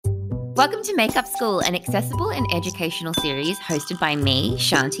Welcome to Makeup School, an accessible and educational series hosted by me,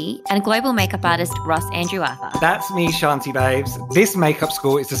 Shanti, and global makeup artist Ross Andrew Arthur. That's me, Shanti Babes. This makeup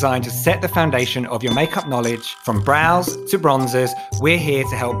school is designed to set the foundation of your makeup knowledge. From brows to bronzers, we're here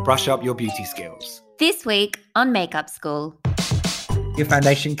to help brush up your beauty skills. This week on Makeup School. Your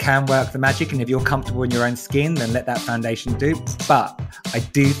foundation can work the magic, and if you're comfortable in your own skin, then let that foundation do. But I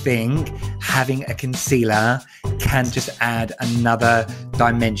do think having a concealer can just add another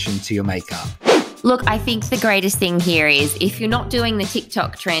dimension to your makeup. Look, I think the greatest thing here is if you're not doing the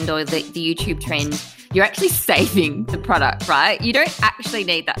TikTok trend or the YouTube trend, you're actually saving the product, right? You don't actually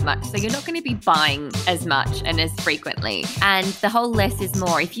need that much. So you're not going to be buying as much and as frequently. And the whole less is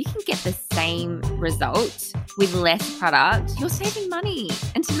more. If you can get the same result with less product, you're saving money.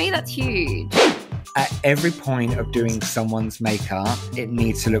 And to me, that's huge. At every point of doing someone's makeup, it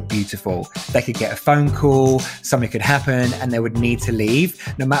needs to look beautiful. They could get a phone call, something could happen, and they would need to leave.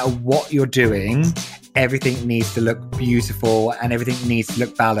 No matter what you're doing, everything needs to look beautiful and everything needs to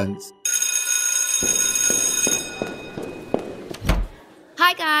look balanced.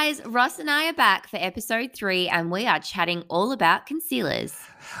 Hi guys, Ross and I are back for episode 3 and we are chatting all about concealers.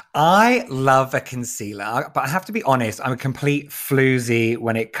 I love a concealer, but I have to be honest, I'm a complete floozy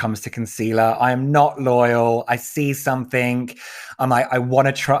when it comes to concealer. I am not loyal. I see something, I'm like, I want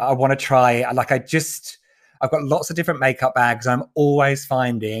to try. I've got lots of different makeup bags. I'm always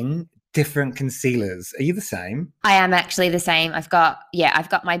finding different concealers. Are you the same? I am actually the same. I've got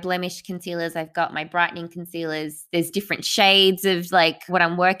my blemish concealers. I've got my brightening concealers. There's different shades of like what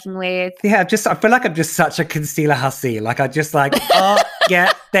I'm working with. Yeah, I feel like I'm just such a concealer hussy. Like I just like, oh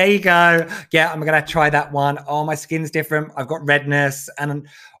yeah, there you go. Yeah, I'm going to try that one. Oh, my skin's different. I've got redness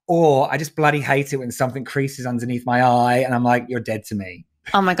or I just bloody hate it when something creases underneath my eye and I'm like, you're dead to me.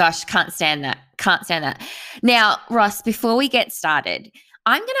 Oh my gosh, can't stand that. Now, Ross, before we get started,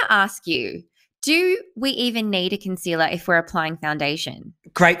 I'm going to ask you, do we even need a concealer if we're applying foundation?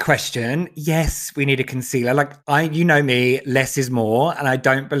 Great question. Yes, we need a concealer. Like you know me, less is more, and I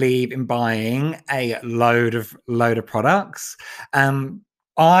don't believe in buying a load of products. We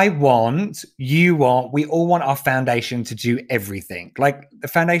all want our foundation to do everything. Like the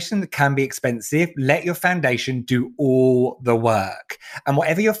foundation can be expensive. Let your foundation do all the work. And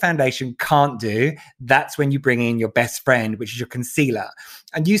whatever your foundation can't do, that's when you bring in your best friend, which is your concealer.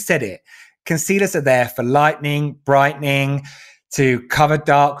 And you said it. Concealers are there for lightening, brightening, to cover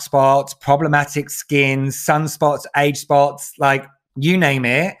dark spots, problematic skin, sunspots, age spots, like you name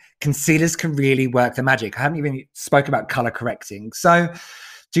it. Concealers can really work the magic. I haven't even spoken about color correcting. So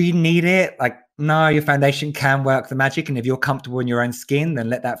do you need it? Like, no, your foundation can work the magic. And if you're comfortable in your own skin, then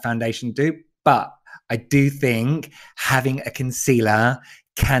let that foundation do. But I do think having a concealer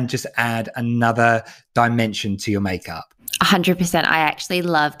can just add another dimension to your makeup. 100%. I actually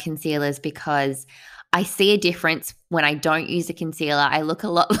love concealers because I see a difference when I don't use a concealer. I look a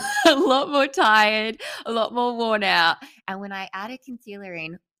lot more tired, a lot more worn out. And when I add a concealer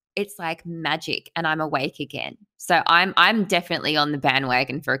in, it's like magic and I'm awake again. So I'm definitely on the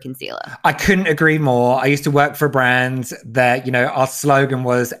bandwagon for a concealer. I couldn't agree more. I used to work for a brand that, our slogan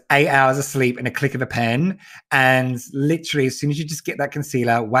was 8 hours of sleep in a click of a pen. And literally, as soon as you just get that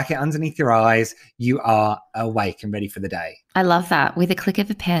concealer, whack it underneath your eyes, you are awake and ready for the day. I love that. With a click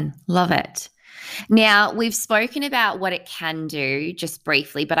of a pen. Love it. Now, we've spoken about what it can do just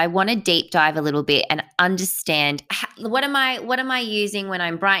briefly, but I want to deep dive a little bit and understand what am I using when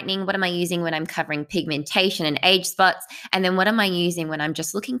I'm brightening? What am I using when I'm covering pigmentation and age spots? And then what am I using when I'm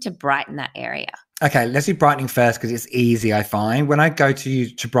just looking to brighten that area? Okay, let's do brightening first because it's easy, I find. When I go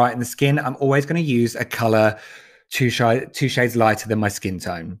to brighten the skin, I'm always going to use a color two shades lighter than my skin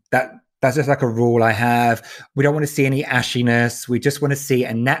tone. That's just like a rule I have. We don't want to see any ashiness. We just want to see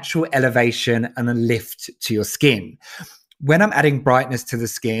a natural elevation and a lift to your skin. When I'm adding brightness to the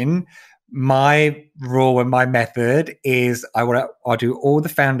skin, my rule and my method is I'll do all the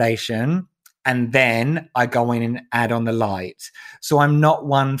foundation and then I go in and add on the light. So I'm not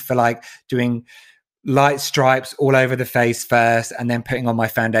one for like doing light stripes all over the face first and then putting on my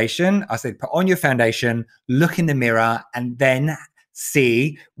foundation. I say put on your foundation, look in the mirror, and then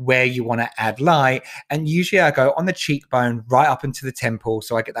see where you want to add light. And usually I go on the cheekbone right up into the temple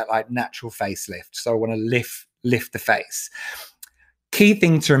so I get that like natural facelift. So I want to lift the face. Key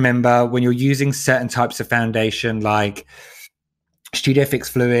thing to remember when you're using certain types of foundation like Studio Fix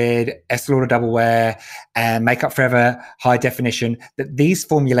Fluid, Estee Lauder Double Wear, and Makeup Forever High Definition, that these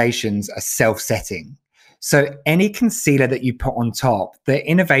formulations are self-setting. So any concealer that you put on top, the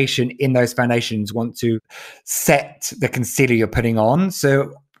innovation in those foundations want to set the concealer you're putting on.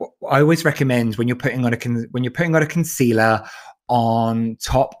 So I always recommend when you're putting on a concealer on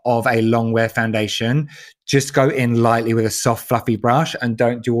top of a long wear foundation, just go in lightly with a soft, fluffy brush and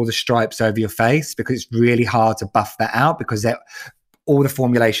don't do all the stripes over your face, because it's really hard to buff that out, because all the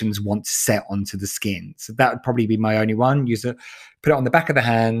formulations want to set onto the skin. So that would probably be my only one. Put it on the back of the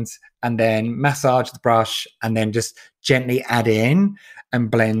hand and then massage the brush and then just gently add in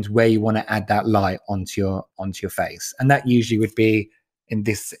and blend where you want to add that light onto your face. And that usually would be in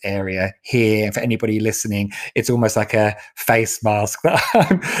this area here. For anybody listening, it's almost like a face mask that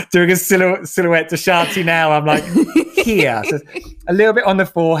I'm doing a silhouette to Shanti now. I'm like here. So a little bit on the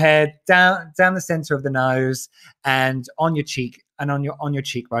forehead, down the center of the nose, and on your cheek and on your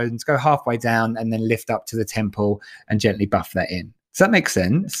cheekbones. Go halfway down and then lift up to the temple and gently buff that in. Does that make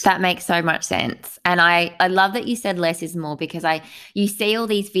sense? That makes so much sense. And I love that you said less is more, because you see all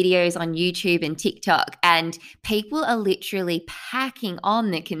these videos on YouTube and TikTok and people are literally packing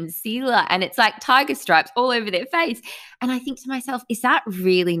on the concealer and it's like tiger stripes all over their face. And I think to myself, is that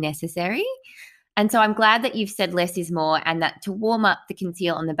really necessary? And so I'm glad that you've said less is more, and that to warm up the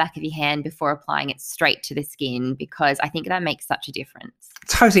concealer on the back of your hand before applying it straight to the skin, because I think that makes such a difference.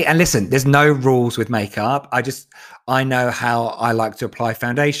 Totally. And listen, there's no rules with makeup. I know how I like to apply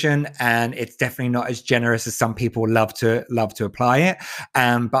foundation, and it's definitely not as generous as some people love to apply it.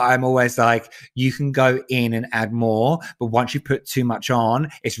 But I'm always like, you can go in and add more, but once you put too much on,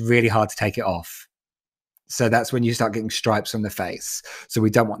 it's really hard to take it off. So that's when you start getting stripes on the face. So we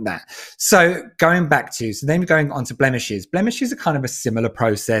don't want that. So then we're going on to blemishes. Blemishes are kind of a similar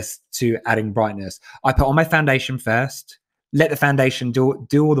process to adding brightness. I put on my foundation first, let the foundation do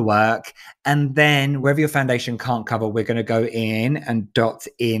all the work. And then wherever your foundation can't cover, we're going to go in and dot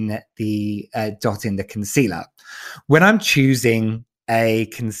in the concealer. When I'm choosing a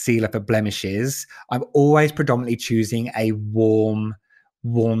concealer for blemishes, I'm always predominantly choosing a warm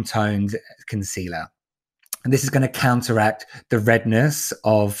toned concealer. And this is going to counteract the redness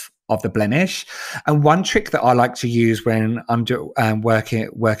of the blemish. And one trick that I like to use when I'm working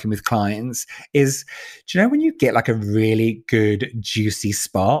with clients is, do you know when you get like a really good juicy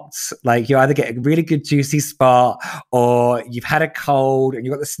spot? Like you either get a really good juicy spot, or you've had a cold and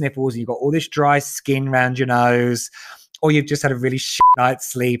you've got the sniffles and you've got all this dry skin around your nose, or you've just had a really shit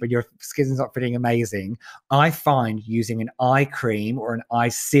night's sleep and your skin's not feeling amazing. I find using an eye cream or an eye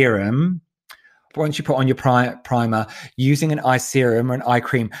serum, once you put on your primer, using an eye serum or an eye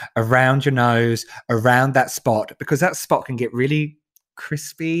cream around your nose, around that spot, because that spot can get really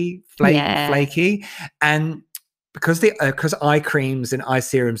crispy, flaky. And because eye creams and eye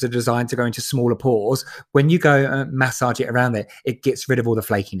serums are designed to go into smaller pores, when you go massage it around there, it gets rid of all the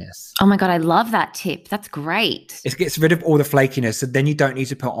flakiness. Oh my God, I love that tip. That's great. It gets rid of all the flakiness, so then you don't need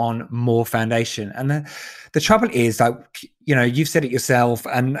to put on more foundation. And the trouble is, like, you know, you've said it yourself,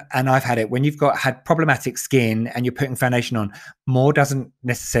 and I've had it, when you've had problematic skin and you're putting foundation on, more doesn't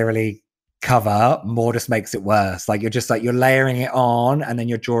necessarily cover, more just makes it worse. Like you're layering it on and then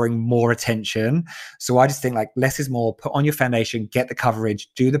you're drawing more attention. So I just think like less is more. Put on your foundation, get the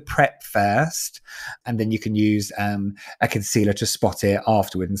coverage, do the prep first, and then you can use a concealer to spot it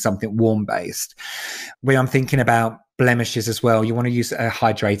afterward, and something warm based. When I'm thinking about blemishes as well, you want to use a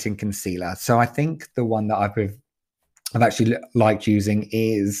hydrating concealer. So I think the one that I've actually liked using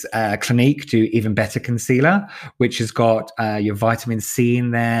is Clinique Do Even Better Concealer, which has got your vitamin C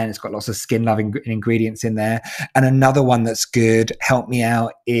in there, and it's got lots of skin-loving ingredients in there. And another one that's good, help me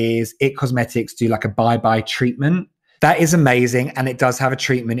out, is It Cosmetics do like a bye-bye treatment. That is amazing, and it does have a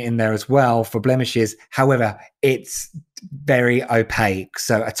treatment in there as well for blemishes. However, it's very opaque,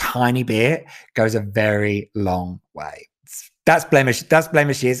 so a tiny bit goes a very long way. That's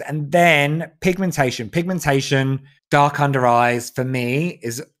blemishes. And then pigmentation, dark under eyes for me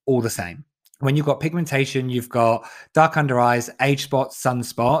is all the same. When you've got pigmentation, you've got dark under eyes, age spots,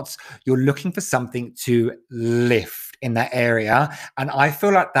 sunspots, you're looking for something to lift in that area. And I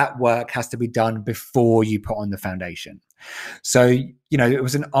feel like that work has to be done before you put on the foundation. So, you know, it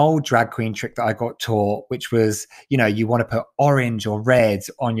was an old drag queen trick that I got taught, which was, you know, you want to put orange or red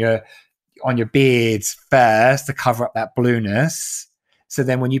on your beards first to cover up that blueness. So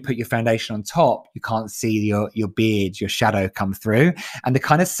then when you put your foundation on top, you can't see your beard, your shadow come through. And the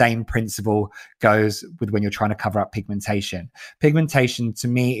kind of same principle goes with when you're trying to cover up pigmentation. Pigmentation to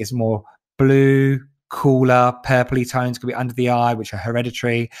me is more blue, cooler, purpley tones could be under the eye, which are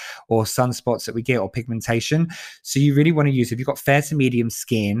hereditary, or sunspots that we get, or pigmentation. So you really want to use, if you've got fair to medium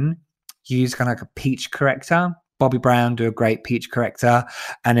skin, use kind of like a peach corrector. Bobbi Brown do a great peach corrector.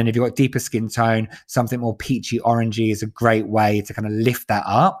 And then if you've got deeper skin tone, something more peachy orangey is a great way to kind of lift that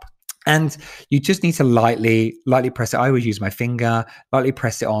up. And you just need to lightly press it. I always use my finger, lightly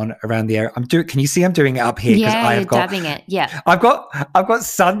press it on around the area. Can you see I'm doing it up here? Because Yeah, you're dabbing it. Yeah. I've got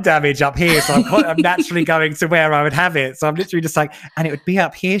sun damage up here. So I'm naturally going to where I would have it. So I'm literally just like, and it would be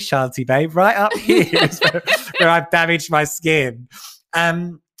up here, Shanti, babe, right up here is where I've damaged my skin.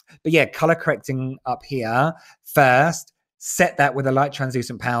 But yeah, color correcting up here first. Set that with a light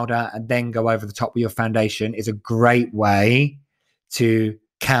translucent powder and then go over the top with your foundation is a great way to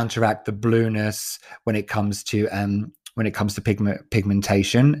counteract the blueness when it comes to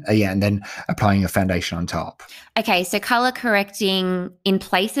pigmentation. And then applying a foundation on top. Okay, so color correcting in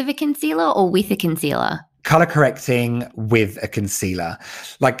place of a concealer or with a concealer? Color correcting with a concealer.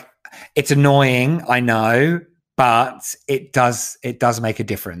 Like, it's annoying, I know, but it does make a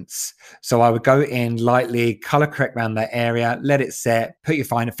difference. So I would go in lightly, color correct around that area, let it set, put your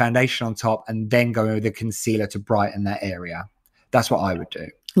finer foundation on top, and then go with the concealer to brighten that area. That's what I would do.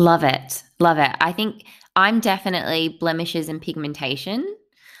 Love it. Love it. I think I'm definitely blemishes and pigmentation.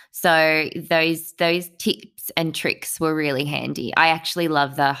 So those tips and tricks were really handy. I actually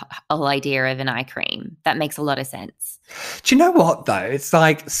love the whole idea of an eye cream. That makes a lot of sense. Do you know what, though? It's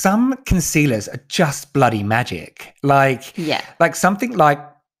like some concealers are just bloody magic. Like something like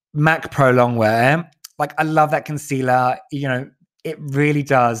MAC Pro Longwear. Like, I love that concealer. You know, it really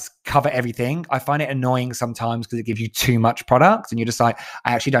does cover everything. I find it annoying sometimes because it gives you too much product and you're just like,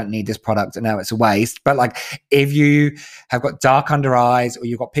 I actually don't need this product and now it's a waste. But like, if you have got dark under eyes or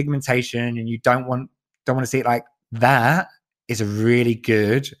you've got pigmentation and you don't want to see it, like, that is a really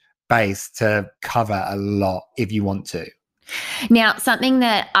good base to cover a lot if you want to. Now, something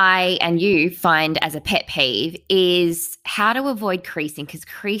that I and you find as a pet peeve is how to avoid creasing, because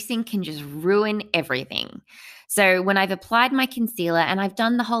creasing can just ruin everything. So when I've applied my concealer and I've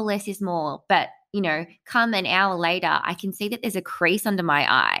done the whole less is more, but, you know, come an hour later, I can see that there's a crease under my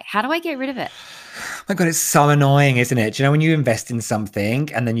eye. How do I get rid of it? Oh my God, it's so annoying, isn't it? Do you know when you invest in something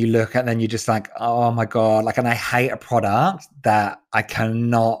and then you look and then you're just like, oh my God, like, and I hate a product that I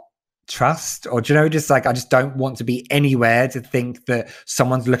cannot trust, or do you know, just like, I just don't want to be anywhere to think that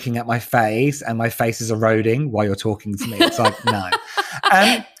someone's looking at my face and my face is eroding while you're talking to me. It's like, no.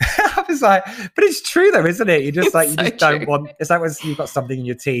 And I was like, but it's true though, isn't it? You just like, you just don't want, it's like when you've got something in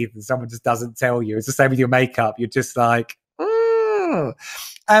your teeth and someone just doesn't tell you. It's the same with your makeup. You're just like, oh.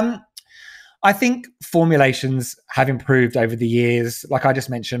 I think formulations have improved over the years. Like I just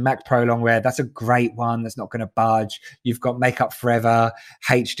mentioned, MAC Pro Longwear, that's a great one that's not going to budge. You've got Makeup Forever,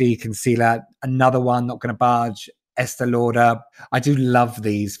 HD Concealer, another one not going to budge, Estee Lauder. I do love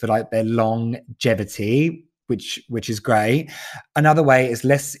these for like their longevity, which is great. Another way is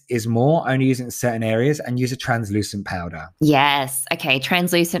less is more, only use it in certain areas, and use a translucent powder. Yes. Okay,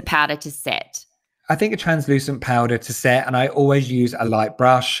 translucent powder to set. I think a translucent powder to set, and I always use a light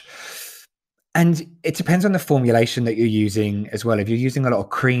brush. And it depends on the formulation that you're using as well. If you're using a lot of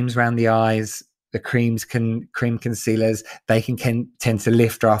creams around the eyes, the cream concealers, they can tend to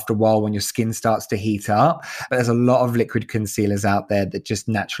lift after a while when your skin starts to heat up. But there's a lot of liquid concealers out there that just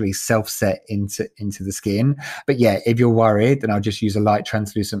naturally self-set into the skin. But yeah, if you're worried, then I'll just use a light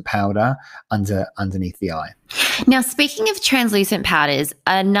translucent powder underneath the eye. Now, speaking of translucent powders,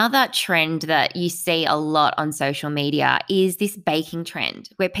 another trend that you see a lot on social media is this baking trend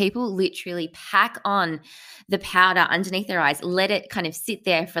where people literally pack on the powder underneath their eyes, let it kind of sit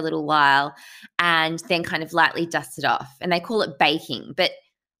there for a little while, and then kind of lightly dust it off. And they call it baking. But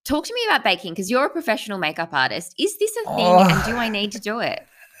talk to me about baking, because you're a professional makeup artist. Is this a thing, and do I need to do it?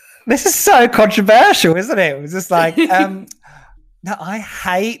 This is so controversial, isn't it? It was just like... No, I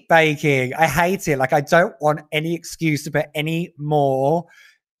hate baking. I hate it. Like, I don't want any excuse to put any more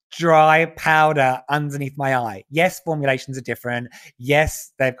dry powder underneath my eye. Yes, formulations are different.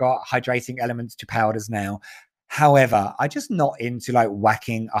 Yes, they've got hydrating elements to powders now. However, I'm just not into like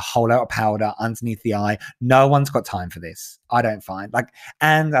whacking a whole lot of powder underneath the eye. No one's got time for this. I don't find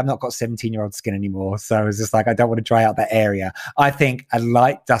and I've not got 17-year-old skin anymore. So it's just like, I don't want to dry out that area. I think a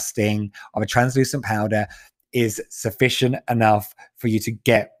light dusting of a translucent powder is sufficient enough for you to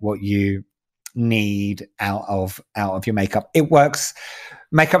get what you need out of your makeup. It works.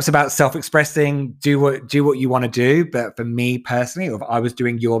 Makeup's about self-expressing. Do what you want to do. But for me personally, if I was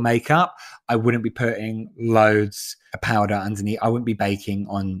doing your makeup, I wouldn't be putting loads of powder underneath. I wouldn't be baking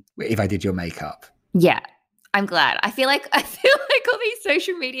on if I did your makeup. Yeah. I'm glad. I feel like all these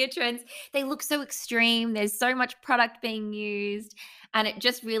social media trends, they look so extreme. There's so much product being used, and it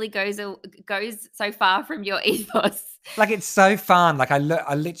just really goes so far from your ethos. Like, it's so fun. Like,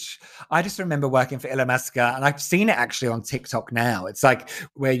 I just remember working for Illamasqua, and I've seen it actually on TikTok now. It's like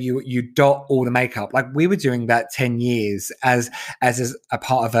where you dot all the makeup. Like, we were doing that 10 years as a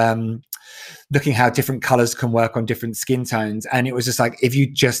part of looking how different colors can work on different skin tones. And it was just like, if you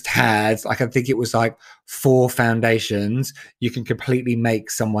just had, like, I think it was like 4 foundations, you can completely make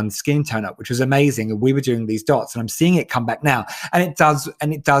someone's skin tone up, which was amazing. And we were doing these dots, and I'm seeing it come back now, and it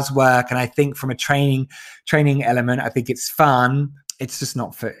does work. And I think from a training element, I think it's fun. It's just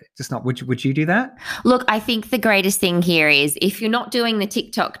not. Would you do that? Look, I think the greatest thing here is if you're not doing the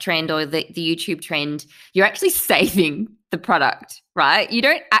TikTok trend or the YouTube trend, you're actually saving the product, right? You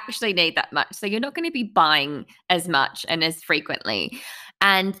don't actually need that much. So you're not going to be buying as much and as frequently.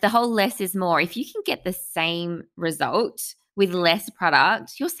 And the whole less is more. If you can get the same result with less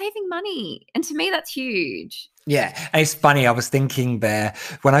product, you're saving money. And to me, that's huge. Yeah, and it's funny. I was thinking there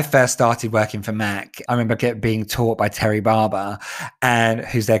when I first started working for MAC. I remember being taught by Terry Barber, and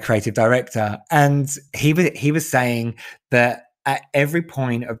who's their creative director, and he was saying that at every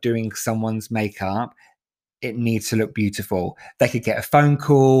point of doing someone's makeup, it needs to look beautiful. They could get a phone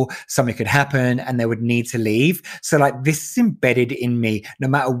call, something could happen, and they would need to leave. So, like, this is embedded in me. No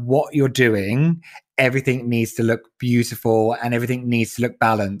matter what you're doing, everything needs to look beautiful and everything needs to look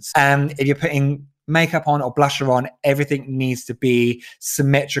balanced. And if you're putting makeup on or blusher on, everything needs to be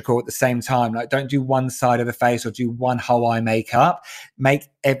symmetrical at the same time. Like, don't do one side of the face or do one whole eye makeup. Make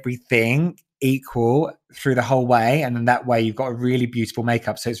everything equal through the whole way, and then that way you've got a really beautiful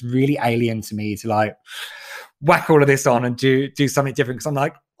makeup. So it's really alien to me to like whack all of this on and do something different, because I'm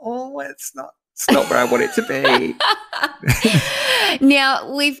like, oh, it's not where I want it to be.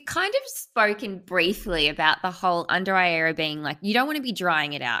 Now, we've kind of spoken briefly about the whole under eye area being like, you don't want to be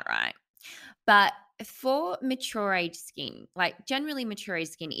drying it out, right? But for mature age skin, like generally mature age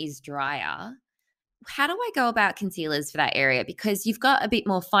skin is drier. How do I go about concealers for that area? Because you've got a bit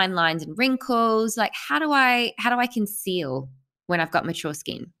more fine lines and wrinkles. Like, how do I conceal when I've got mature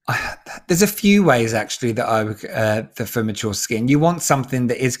skin? There's a few ways actually that I would for mature skin. You want something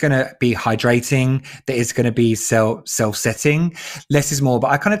that is going to be hydrating, that is going to be self-setting. Less is more, but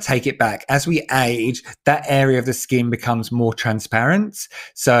I kind of take it back. As we age, that area of the skin becomes more transparent.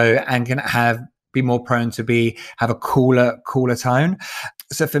 So, and can be more prone to have a cooler tone.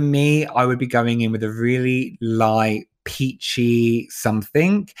 So for me, I would be going in with a really light, peachy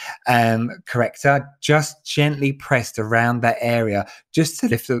something corrector, just gently pressed around that area, just to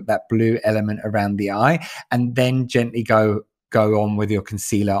lift up that blue element around the eye, and then gently go on with your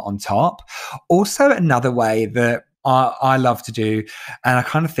concealer on top. Also, another way that I love to do, and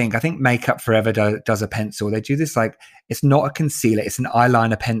I think Makeup Forever does a pencil. They do this, like, it's not a concealer, it's an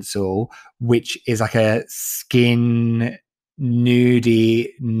eyeliner pencil, which is like a skin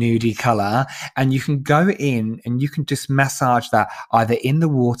nudie color, and you can go in and you can just massage that either in the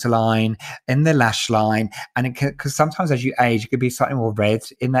waterline, in the lash line, and because sometimes as you age, it could be slightly more red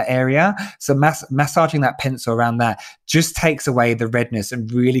in that area. So massaging that pencil around that just takes away the redness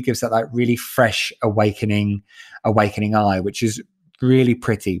and really gives that like really fresh awakening eye, which is really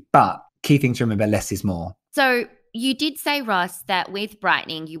pretty. But key thing to remember, less is more. So you did say, Ross, that with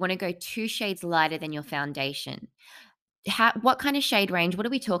brightening, you want to go 2 shades lighter than your foundation. What kind of shade range? What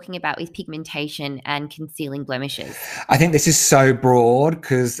are we talking about with pigmentation and concealing blemishes? I think this is so broad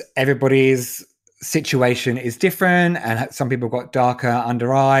because everybody's situation is different, and some people got darker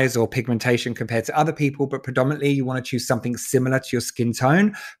under eyes or pigmentation compared to other people, but predominantly you want to choose something similar to your skin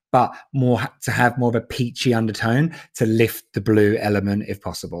tone, but to have more of a peachy undertone to lift the blue element if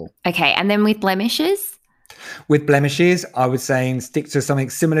possible. Okay, and then with blemishes? With blemishes, I would say stick to something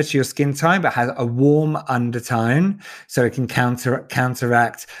similar to your skin tone, but has a warm undertone, so it can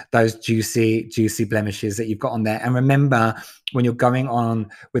counteract those juicy blemishes that you've got on there. And remember, when you're going on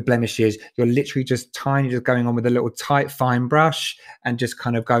with blemishes, you're literally just going on with a little tight, fine brush and just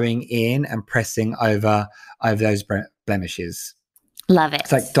kind of going in and pressing over those blemishes. Love it.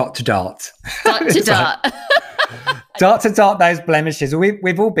 It's like dot to dot. Dot to dot. Dot to dot those blemishes.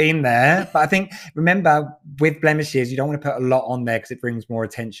 We've all been there, but I think, remember, with blemishes, you don't want to put a lot on there because it brings more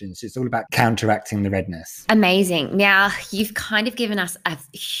attention. So it's all about counteracting the redness. Amazing. Now, you've kind of given us a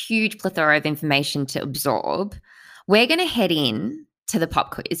huge plethora of information to absorb. We're going to head in to the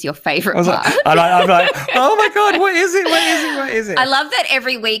pop quiz, your favorite part. I'm like, oh my God, what is it? I love that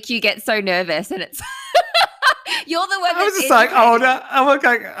every week you get so nervous and it's... You're the one. I was just like, oh no, oh my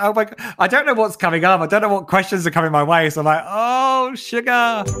God, I don't know what's coming up. I don't know what questions are coming my way. So I'm like, oh,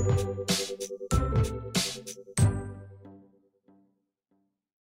 sugar.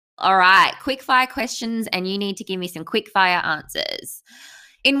 All right, quick fire questions, and you need to give me some quick fire answers.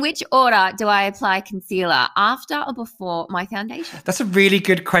 In which order do I apply concealer, after or before my foundation? That's a really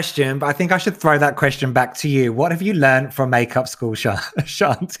good question, but I think I should throw that question back to you. What have you learned from makeup school,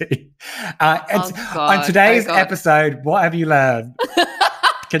 Shanti? On today's episode, what have you learned?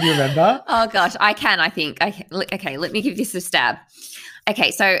 Can you remember? Oh, gosh, I can, I think. Okay, let me give this a stab. Okay,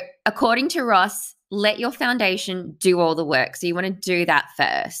 so according to Ross, let your foundation do all the work. So you want to do that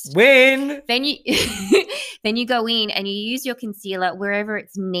first. Win. Then you then you go in and you use your concealer wherever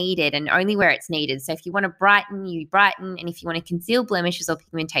it's needed and only where it's needed. So if you want to brighten, you brighten. And if you want to conceal blemishes or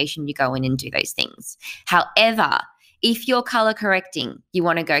pigmentation, you go in and do those things. However, if you're color correcting, you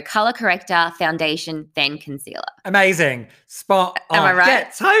want to go color corrector, foundation, then concealer. Amazing. Spot on. Am I right? Yeah,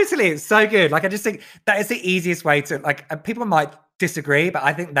 totally. It's so good. Like, I just think that is the easiest way to, like, people might disagree, but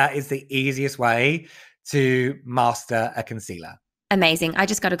I think that is the easiest way to master a concealer. Amazing. I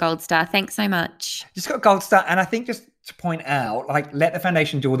just got a gold star. Thanks so much. Just got a gold star. And I think just to point out, like, let the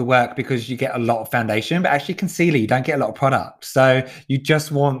foundation do all the work because you get a lot of foundation, but actually concealer, you don't get a lot of product. So you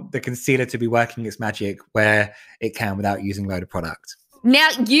just want the concealer to be working its magic where it can without using a load of product. Now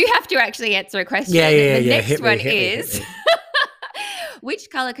you have to actually answer a question. Yeah. The next one is...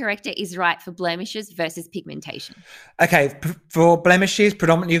 Which color corrector is right for blemishes versus pigmentation? Okay, for blemishes,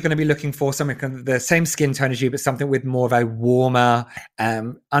 predominantly you're going to be looking for something the same skin tone as you, but something with more of a warmer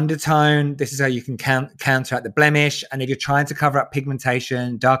undertone. This is how you can counteract the blemish. And if you're trying to cover up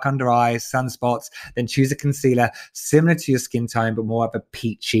pigmentation, dark under eyes, sunspots, then choose a concealer similar to your skin tone, but more of a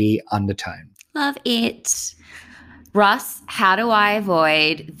peachy undertone. Love it. Russ, how do I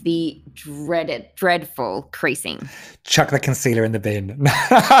avoid the dreadful creasing? Chuck the concealer in the bin.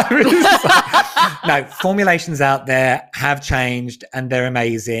 No, formulations out there have changed and they're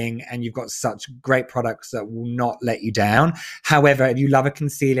amazing. And you've got such great products that will not let you down. However, if you love a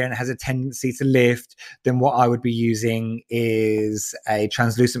concealer and it has a tendency to lift, then what I would be using is a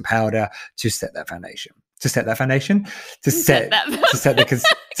translucent powder to set that foundation. To set that foundation? To set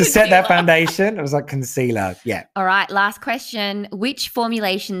that foundation. It was like concealer. Yeah. All right. Last question. Which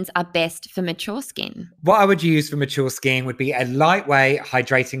formulations are best for mature skin? What I would use for mature skin would be a lightweight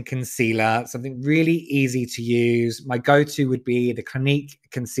hydrating concealer, something really easy to use. My go-to would be the Clinique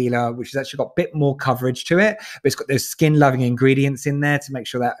concealer, which has actually got a bit more coverage to it, but it's got those skin loving ingredients in there to make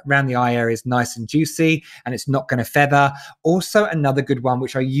sure that around the eye area is nice and juicy and it's not going to feather. Also, another good one,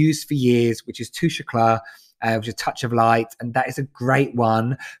 which I used for years, which is Touche Eclat, which is a touch of light. And that is a great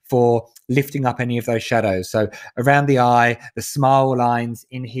one for lifting up any of those shadows. So around the eye, the smile lines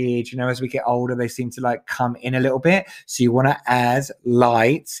in here, you know, as we get older, they seem to like come in a little bit. So you want to add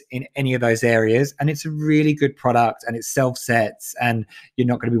light in any of those areas. And it's a really good product and it self-sets and you're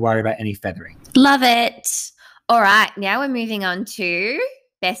not going to be worried about any feathering. Love it. All right. Now we're moving on to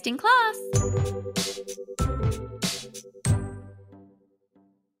best in class.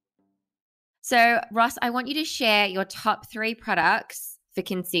 So, Ross, I want you to share your top 3 products for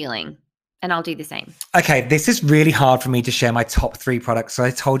concealing, and I'll do the same. Okay, this is really hard for me to share my top 3 products. So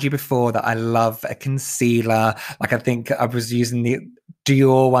I told you before that I love a concealer. Like, I think I was using the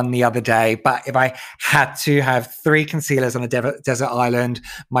Dior one the other day, but if I had to have 3 concealers on a desert island,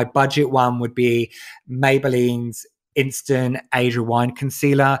 my budget one would be Maybelline's Instant Age Rewind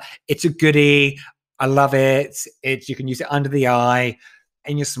Concealer. It's a goodie. I love it. You can use it under the eye,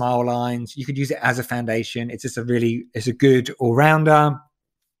 in your smile lines. You could use it as a foundation. It's just it's a good all-rounder.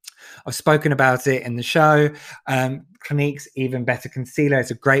 I've spoken about it in the show. Clinique's Even Better Concealer. It's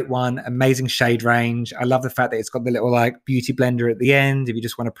a great one. Amazing shade range. I love the fact that it's got the little like beauty blender at the end if you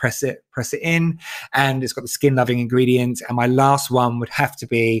just want to press it in. And it's got the skin loving ingredients. And my last one would have to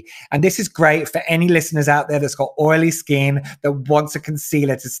be, and this is great for any listeners out there that's got oily skin that wants a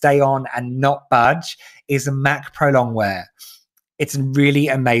concealer to stay on and not budge, is a MAC Pro Longwear. It's a really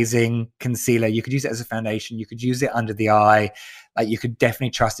amazing concealer. You could use it as a foundation. You could use it under the eye. Like, you could definitely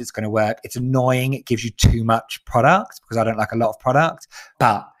trust it's going to work. It's annoying. It gives you too much product because I don't like a lot of product,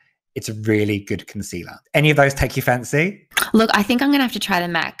 but it's a really good concealer. Any of those take your fancy? Look, I think I'm going to have to try the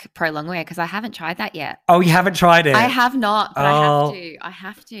MAC Pro Longwear because I haven't tried that yet. Oh, you haven't tried it? I have not, but I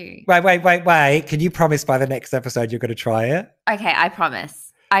have to. Wait. Can you promise by the next episode you're going to try it? Okay, I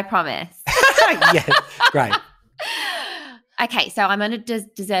promise. Yes, great. Okay, so I'm on a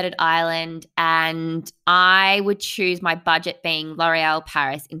deserted island and I would choose my budget being L'Oreal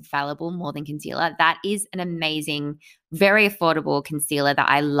Paris Infallible More Than Concealer. That is an amazing very affordable concealer that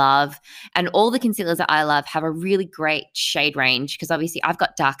I love. And all the concealers that I love have a really great shade range because obviously I've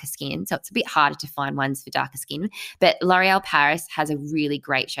got darker skin, so it's a bit harder to find ones for darker skin. But L'Oreal Paris has a really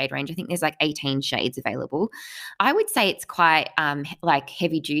great shade range. I think there's like 18 shades available. I would say it's quite like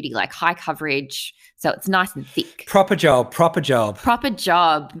heavy duty, like high coverage. So it's nice and thick. Proper job. Proper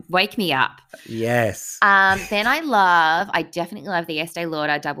job. Wake me up. Yes. Then I definitely love the Estee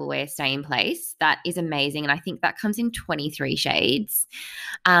Lauder Double Wear Stay in Place. That is amazing. And I think that comes in 23 shades.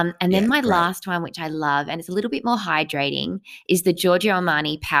 And then my last one, which I love, and it's a little bit more hydrating, is the Giorgio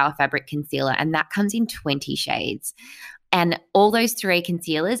Armani Power Fabric Concealer. And that comes in 20 shades. And all those three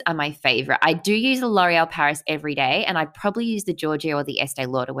concealers are my favorite. I do use the L'Oreal Paris every day, and I probably use the Giorgio or the Estee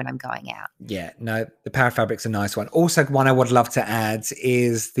Lauder when I'm going out. Yeah, no, the Power Fabric's a nice one. Also, one I would love to add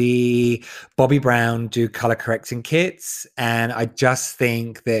is the Bobbi Brown Do Color Correcting Kits. And I just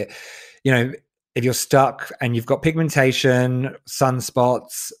think that, you know, if you're stuck and you've got pigmentation,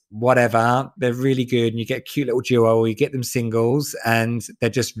 sunspots, whatever, they're really good. And you get a cute little duo, or you get them singles, and they're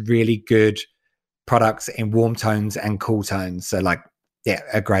just really good products in warm tones and cool tones. So like, yeah,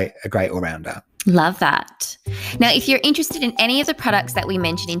 a great all-rounder. Love that. Now, if you're interested in any of the products that we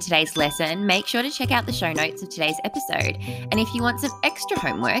mentioned in today's lesson, make sure to check out the show notes of today's episode. And if you want some extra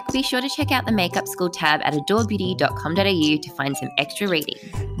homework, be sure to check out the Makeup School tab at adorebeauty.com.au to find some extra reading.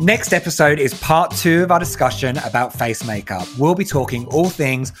 Next episode is part 2 of our discussion about face makeup. We'll be talking all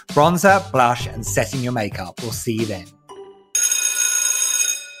things bronzer, blush, and setting your makeup. We'll see you then.